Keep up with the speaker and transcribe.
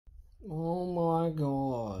Oh my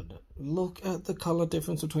god. Look at the colour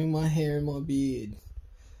difference between my hair and my beard.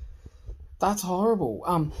 That's horrible.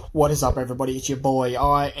 What is up, everybody? It's your boy.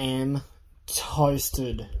 I am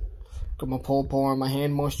toasted. Got my paw in my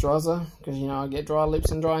hand moisturiser, because, you know, I get dry lips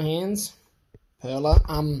and dry hands. Perla.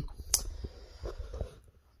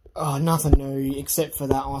 Oh, nothing new, except for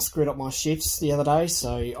that I screwed up my shifts the other day,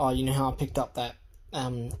 so, you know how I picked up that,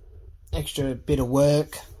 extra bit of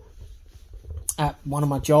work at one of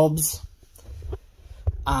my jobs.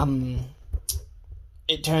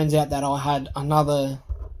 It turns out that I had another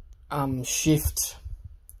shift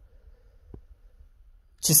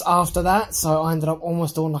just after that, so I ended up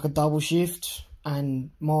almost doing like a double shift,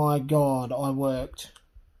 and my god, I worked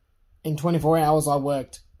in 24 hours. I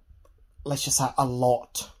worked, let's just say, a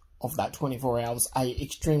lot of that 24 hours, a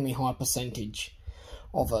extremely high percentage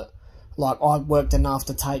of it. Like, I worked enough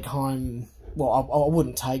to take home, well, I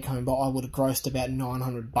wouldn't take home, but I would have grossed about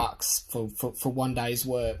 $900 for one day's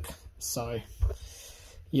work. So,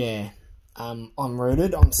 yeah, I'm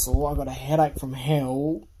rooted, I'm sore, I got a headache from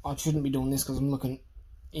hell. I shouldn't be doing this because I'm looking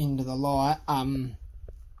into the light. I'm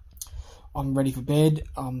ready for bed,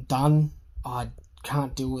 I'm done. I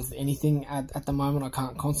can't deal with anything at the moment. I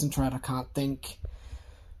can't concentrate, I can't think,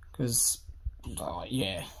 because,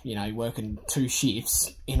 yeah, you know, working 2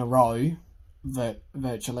 shifts in a row,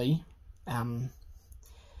 virtually.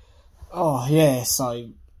 Oh, yeah, so,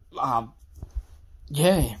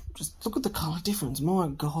 yeah, just look at the colour difference. My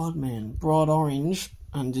god, man. Bright orange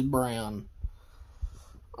and brown.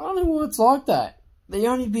 I don't know why it's like that. The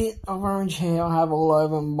only bit of orange hair I have all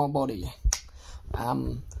over my body.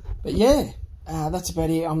 But yeah, that's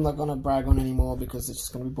about it. I'm not going to brag on anymore because it's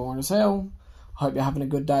just going to be boring as hell. I hope you're having a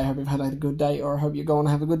good day. I hope you've had a good day, or I hope you're going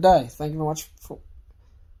to have a good day. Thank you very much for...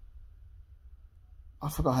 I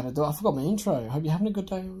forgot how to do it. I forgot my intro. I hope you're having a good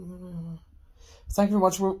day. Thank you very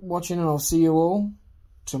much for watching, and I'll see you all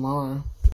tomorrow.